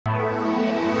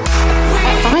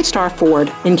5-Star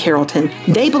Ford in Carrollton.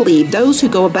 They believe those who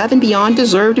go above and beyond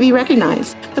deserve to be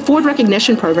recognized. The Ford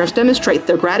recognition programs demonstrate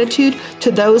their gratitude to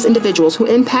those individuals who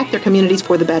impact their communities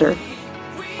for the better.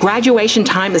 Graduation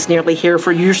time is nearly here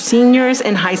for your seniors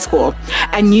in high school,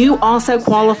 and you also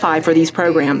qualify for these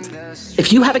programs.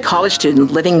 If you have a college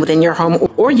student living within your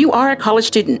home, or you are a college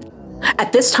student,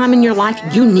 at this time in your life,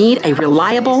 you need a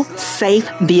reliable, safe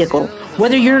vehicle.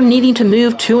 Whether you're needing to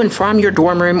move to and from your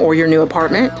dorm room or your new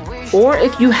apartment, or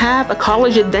if you have a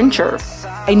college adventure,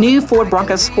 a new Ford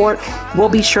Bronco Sport will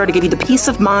be sure to give you the peace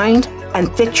of mind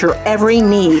and fit your every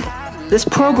need. This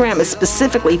program is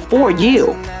specifically for you.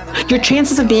 Your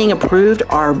chances of being approved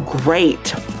are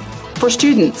great. For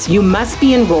students, you must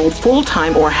be enrolled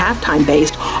full-time or half-time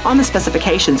based on the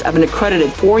specifications of an accredited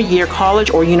 4-year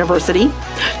college or university,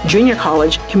 junior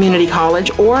college, community college,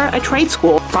 or a trade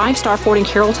school. 5-Star Ford in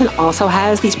Carrollton also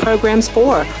has these programs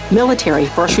for military,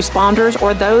 first responders,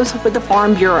 or those with the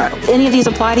Farm Bureau. If any of these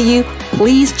apply to you,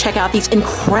 please check out these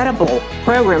incredible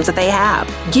programs that they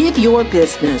have. Give your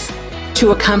business to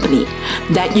a company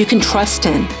that you can trust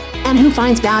in and who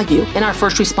finds value in our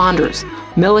first responders,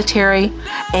 military,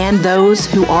 and those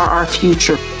who are our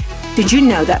future. Did you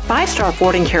know that 5-Star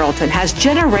Ford in Carrollton has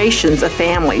generations of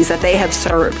families that they have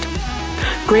served?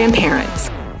 Grandparents,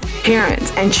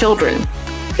 parents, and children.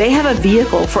 They have a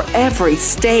vehicle for every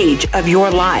stage of your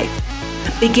life.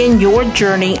 Begin your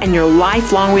journey and your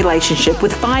lifelong relationship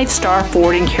with 5-Star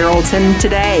Ford in Carrollton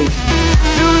today.